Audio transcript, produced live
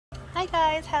Hi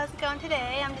guys, how's it going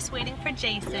today? I'm just waiting for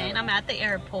Jason. I'm at the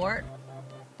airport.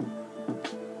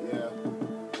 Yeah.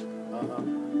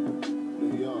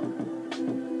 New York.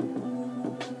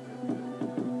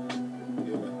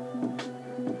 Yeah.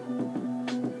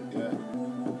 Yeah.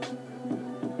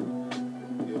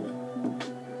 Yeah.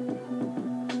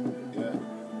 Yeah.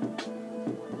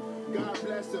 God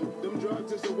bless him. Them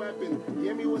drugs is a weapon.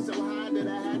 Yeah, me was so high that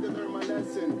I had to learn my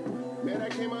lesson. Man, I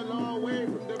came a long way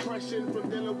from depression, from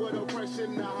dealing with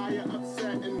oppression, to higher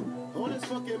upsetting. All this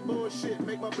fucking bullshit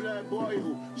make my blood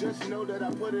boil. Just know that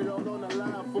I put it all on the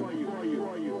line for you.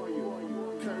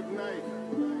 Kirk Knight,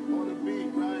 on the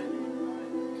beat, right?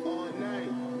 All night.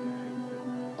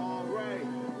 All right.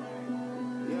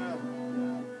 Yeah.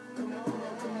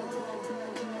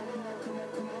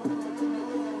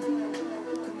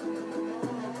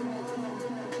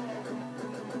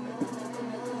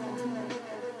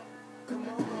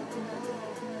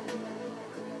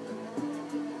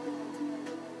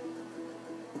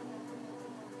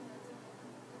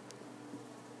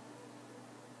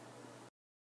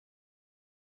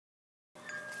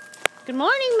 Good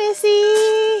morning,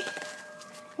 Missy.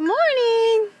 Good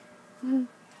morning.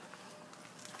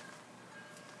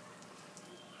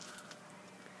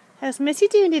 How's Missy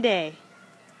doing today?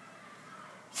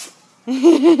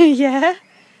 Yeah?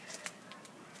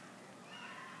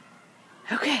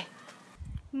 Okay.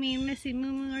 Me and Missy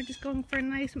Moo are just going for a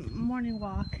nice morning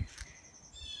walk.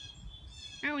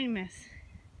 Aren't we, Miss?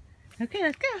 Okay,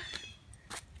 let's go.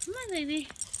 Come on, baby.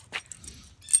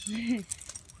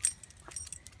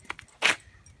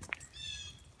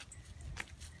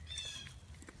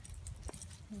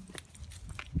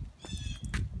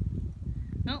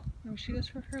 Oh, there she goes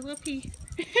for her little pee.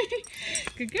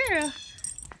 Good girl.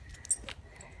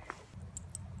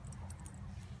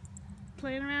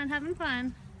 Playing around, having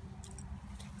fun.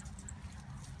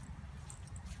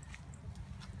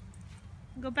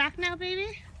 Go back now,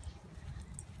 baby?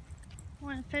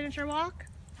 Want to finish our walk?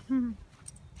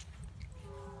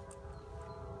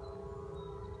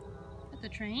 At the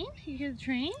train? You hear the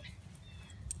train?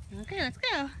 Okay, let's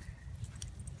go.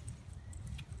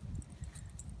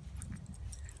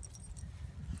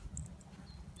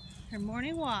 Our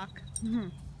morning walk. Me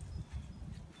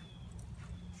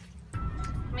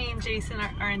and Jason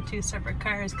are in two separate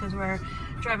cars because we're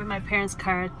driving my parents'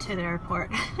 car to the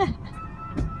airport.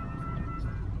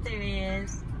 There he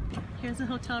is. Here's the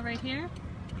hotel right here.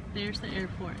 There's the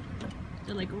airport.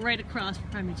 They're like right across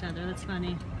from each other. That's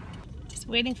funny. Just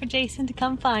waiting for Jason to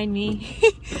come find me.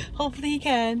 Hopefully he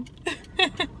can.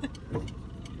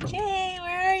 Jay,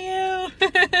 where are you?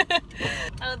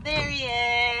 Oh, there he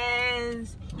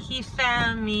is. He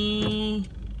found me.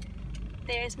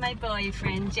 There's my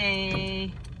boyfriend,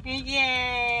 Jay.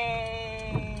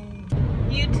 Yay!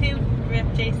 YouTube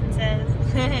drift, Jason says.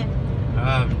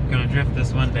 I'm gonna drift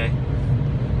this one day.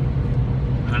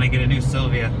 I'm gonna get a new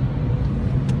Sylvia.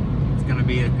 It's gonna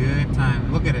be a good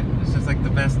time. Look at it. It's just like the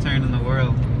best turn in the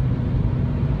world.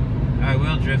 I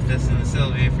will drift this in the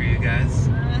Sylvia for you guys.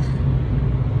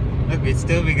 Look, it'd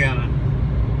still be going.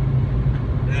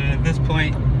 And at this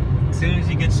point, as soon as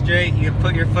you get straight, you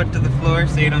put your foot to the floor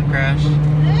so you don't crash.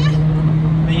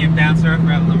 Then you bounce her off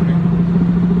around the limiter.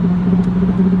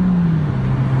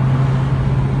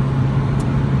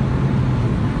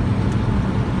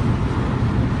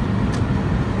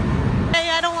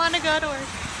 Go to work.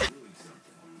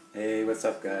 Hey, what's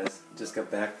up, guys? Just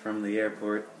got back from the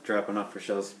airport, dropping off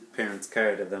Rochelle's parents'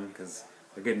 car to them because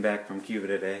they're getting back from Cuba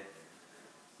today.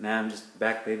 Now I'm just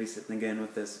back babysitting again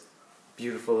with this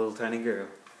beautiful little tiny girl.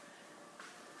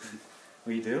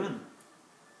 What are you doing?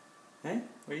 Hey,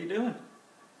 what are you doing?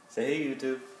 Say hey,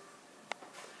 YouTube.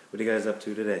 What are you guys up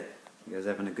to today? You guys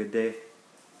having a good day?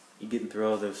 You getting through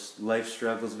all those life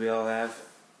struggles we all have?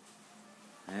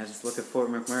 Yeah, just look at Fort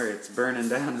McMurray. It's burning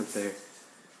down up there.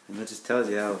 And that just tells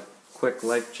you how quick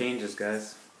life changes,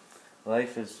 guys.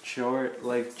 Life is short.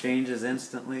 Life changes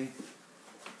instantly.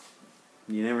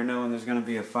 You never know when there's going to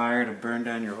be a fire to burn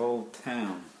down your whole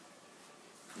town.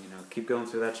 You know, keep going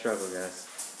through that struggle, guys.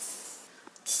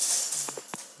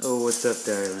 Oh, what's up,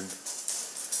 darling?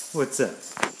 What's up?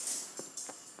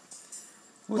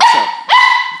 What's up?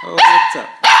 Oh, what's up?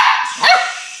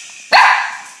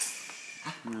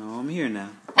 No, I'm here now.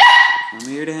 I'm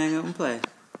here to hang out and play.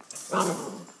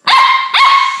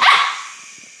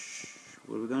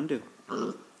 What are we gonna do?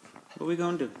 What are we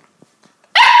gonna do?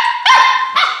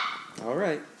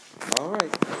 Alright.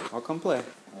 Alright. I'll come play.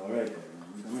 Alright,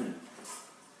 come in.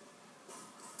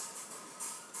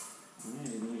 You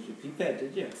didn't use your pee pad,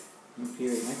 did you? You pee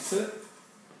right next to it?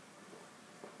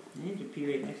 Did you pee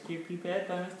right next to your pee pad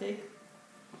by mistake?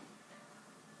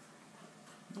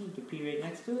 You can pee right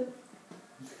next to it.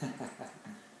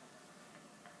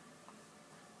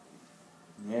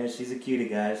 Yeah, she's a cutie,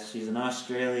 guys. She's an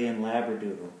Australian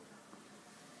Labradoodle.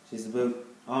 She's about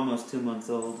almost 2 months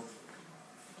old.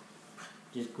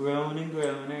 Just growing and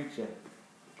growing, aren't you?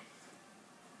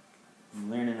 You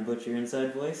learning about your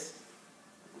inside voice?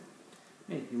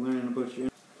 Hey, you learning about your...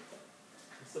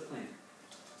 What's the plan?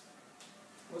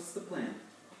 What's the plan?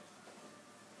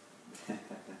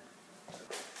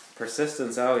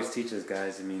 Persistence always teaches,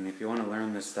 guys. I mean, if you want to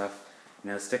learn this stuff,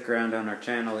 stick around on our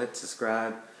channel, hit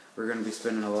subscribe. We're going to be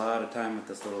spending a lot of time with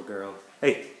this little girl.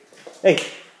 Hey! Hey!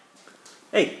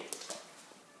 Hey!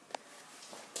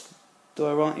 Do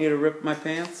I want you to rip my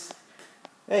pants?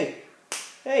 Hey!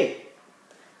 Hey!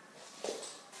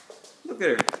 Look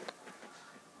at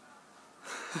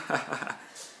her.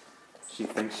 She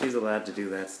thinks she's allowed to do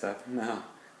that stuff. No.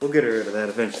 We'll get her rid of that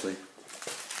eventually.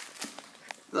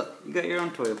 Look, you got your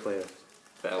own toy to play with.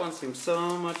 That one seems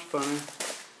so much funner.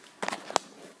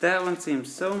 That one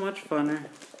seems so much funner.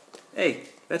 Hey,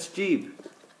 that's Jeeb.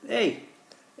 Hey!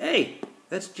 Hey!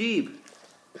 That's Jeeb.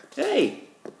 Hey!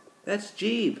 That's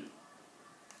Jeeb.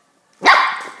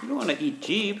 You don't want to eat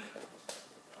Jeeb.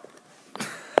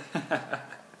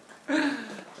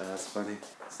 That's funny.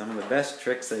 Some of the best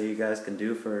tricks that you guys can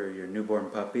do for your newborn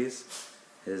puppies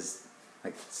is,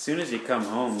 like, as soon as you come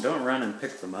home, don't run and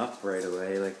pick them up right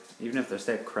away. Like, even if they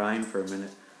start crying for a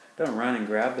minute, don't run and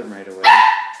grab them right away.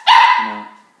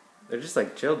 They're just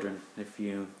like children.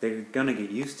 They're gonna get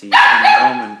used to you coming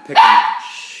home and picking.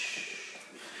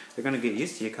 They're gonna get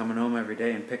used to you coming home every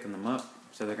day and picking them up.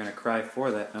 So they're gonna cry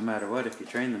for that, no matter what, if you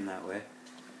train them that way.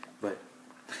 But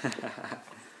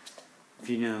if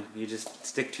you just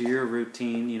stick to your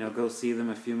routine, go see them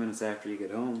a few minutes after you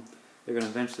get home, they're going to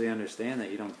eventually understand that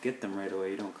you don't get them right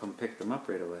away, you don't come pick them up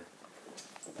right away.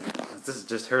 This is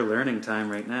just her learning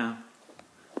time right now.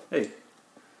 Hey,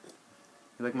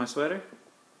 you like my sweater?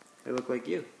 I look like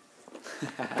you.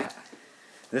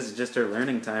 This is just her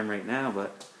learning time right now,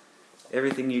 but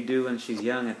everything you do when she's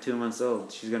young at 2 months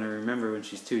old, she's going to remember when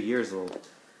she's 2 years old.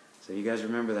 So you guys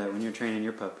remember that when you're training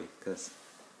your puppy, because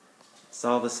it's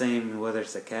all the same, whether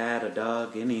it's a cat, a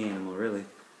dog, any animal, really.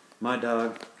 My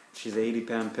dog, she's an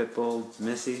 80-pound pit bull,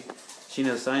 Missy. She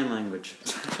knows sign language.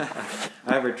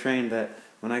 I have her trained that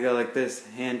when I go like this,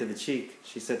 hand to the cheek,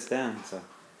 she sits down. So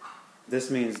this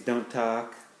means don't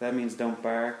talk. That means don't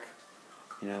bark.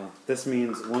 This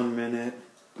means 1 minute.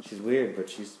 She's weird, but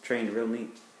she's trained real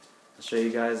neat. I'll show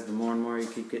you guys the more and more you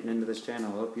keep getting into this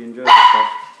channel. I hope you enjoy this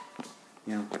stuff.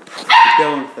 Keep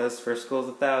going with us. First goal's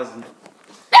 1,000.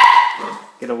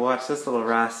 Get to watch this little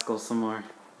rascal some more.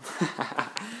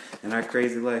 And our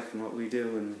crazy life and what we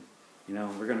do. And,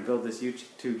 we're going to build this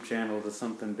YouTube channel to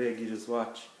something big. You just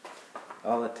watch.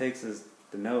 All it takes is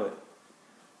to know it.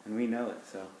 And we know it.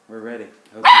 So we're ready.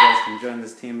 I hope you guys can join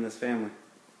this team and this family.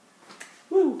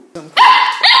 Woo!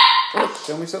 Oh,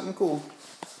 show me something cool.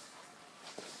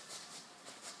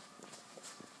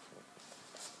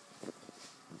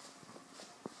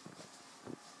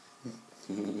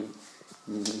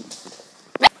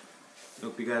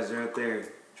 Hope you guys are out there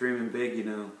dreaming big,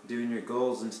 doing your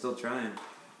goals and still trying.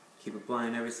 Keep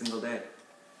applying every single day.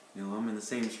 I'm in the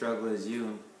same struggle as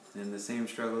you, and the same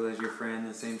struggle as your friend,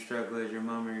 the same struggle as your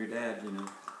mom or your dad,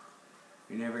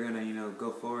 You're never gonna,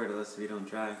 go forward unless you don't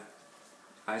try.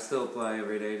 I still apply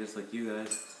every day just like you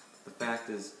guys. The fact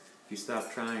is, if you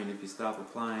stop trying, if you stop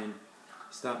applying, you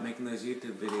stop making those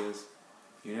YouTube videos,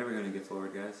 you're never gonna get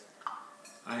forward, guys.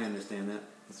 I understand that.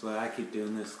 That's why I keep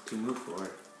doing this, to move forward.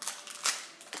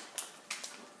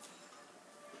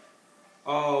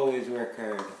 Always work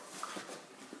hard.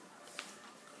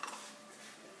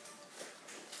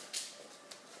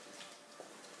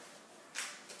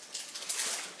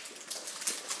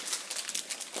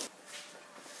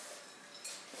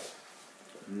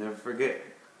 Never forget,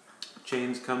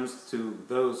 change comes to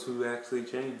those who actually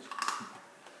change.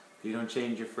 If you don't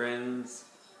change your friends,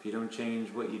 if you don't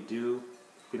change what you do,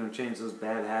 if you don't change those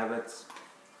bad habits,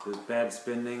 those bad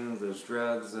spending, those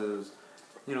drugs, those,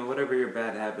 whatever your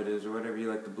bad habit is, or whatever you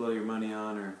like to blow your money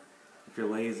on, or if you're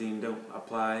lazy and don't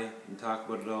apply and talk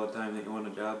about it all the time that you want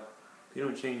a job, if you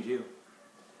don't change you,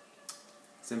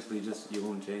 simply just you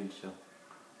won't change. So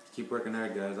keep working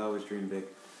hard, guys. Always dream big.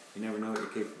 You never know what you're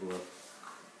capable of.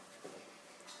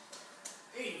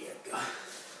 There you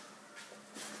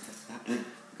go.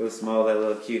 Go small that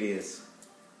little cutie is.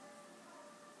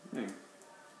 Hey,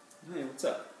 what's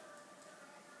up?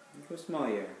 Look how small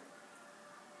you are.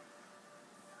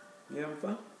 You having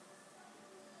fun?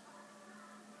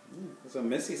 That's how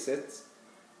Missy sits.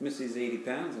 Missy's 80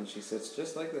 pounds and she sits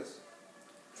just like this.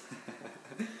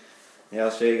 Yeah,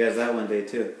 I'll show you guys that one day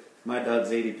too. My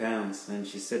dog's 80 pounds and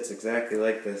she sits exactly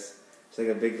like this. She's like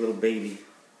a big little baby.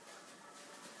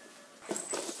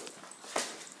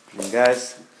 And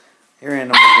guys, your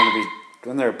animal's gonna be,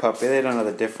 when they're a puppy, they don't know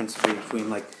the difference between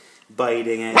like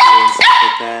biting at you and stuff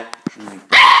like that. And like,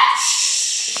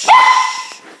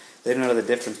 they don't know the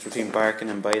difference between barking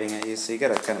and biting at you, so you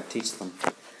gotta kind of teach them.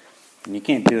 And you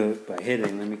can't do it by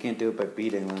hitting them, you can't do it by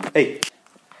beating them. Hey!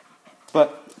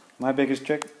 But my biggest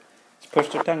trick is push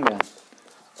their tongue down.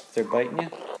 If they're biting you,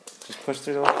 just push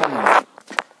their little tongue down.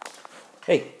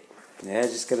 Hey! Yeah,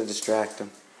 just gotta distract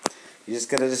them. You just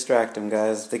gotta distract them,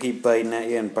 guys. If they keep biting at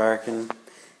you and barking,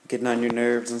 getting on your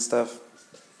nerves and stuff,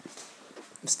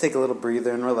 just take a little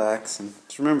breather and relax. And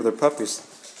just remember, they're puppies.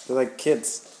 They're like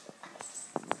kids.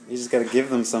 You just gotta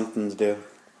give them something to do.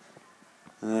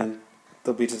 And then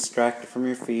they'll be distracted from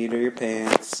your feet or your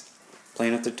pants,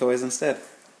 playing with their toys instead.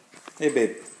 Hey,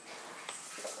 babe.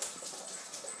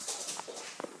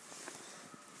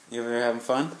 You ever having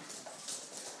fun?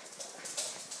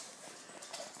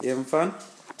 You having fun?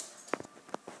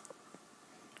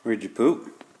 Where'd you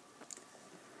poop?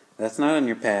 That's not on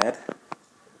your pad.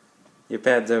 Your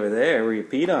pad's over there where you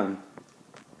peed on.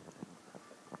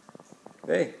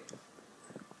 Hey,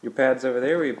 your pad's over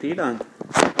there where you peed on.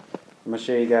 I'm going to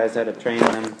show you guys how to train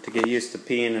them to get used to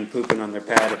peeing and pooping on their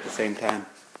pad at the same time.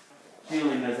 She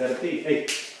only knows how to pee. Hey!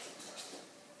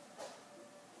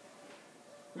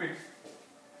 Come here.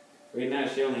 Right now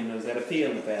she only knows how to pee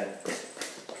on the pad.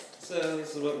 So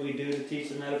this is what we do to teach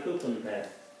them how to poop on the pad.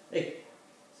 Hey!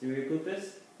 See where your poop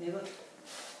is? Hey, look.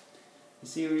 You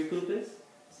see where your poop is?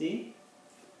 See?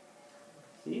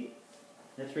 See?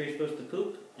 That's where you're supposed to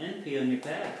poop and pee on your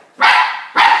pad.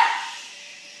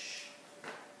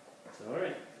 It's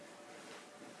alright.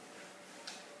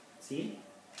 See?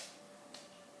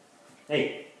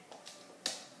 Hey!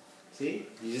 See?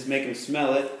 You just make them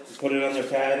smell it, put it on their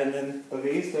pad, and then they'll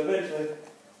get used to it eventually.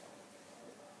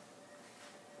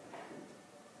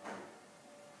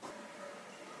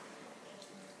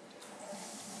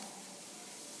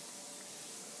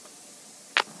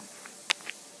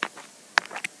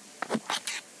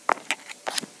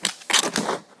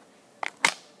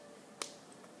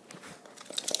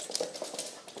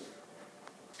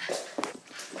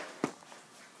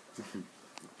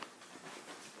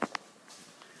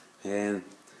 And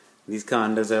these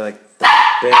condos are like the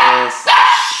best.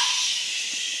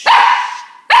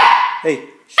 Hey!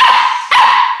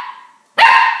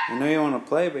 I know you want to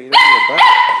play, but you don't need a butt.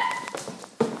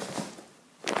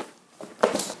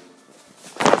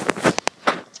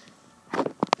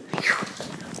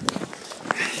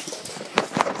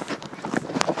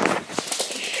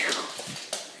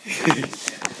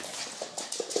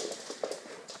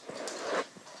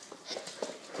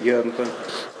 You having fun?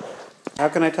 How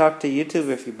can I talk to YouTube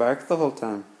if you bark the whole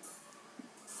time?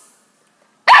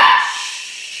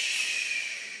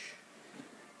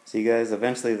 See guys,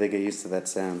 eventually they get used to that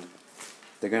sound.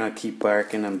 They're gonna keep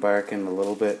barking and barking a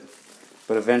little bit,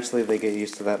 but eventually they get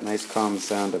used to that nice calm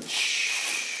sound of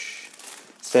shh,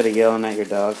 instead of yelling at your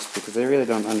dogs, because they really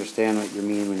don't understand what you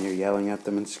mean when you're yelling at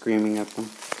them and screaming at them.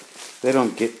 They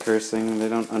don't get cursing, they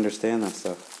don't understand that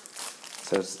stuff.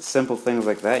 So it's simple things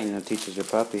like that, you know, teaches your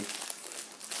puppy.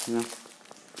 You know?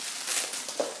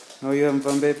 Oh, you having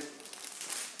fun, babe?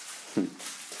 We're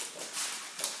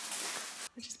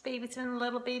just babysitting a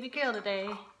little baby girl today.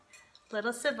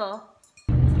 Little Sybil.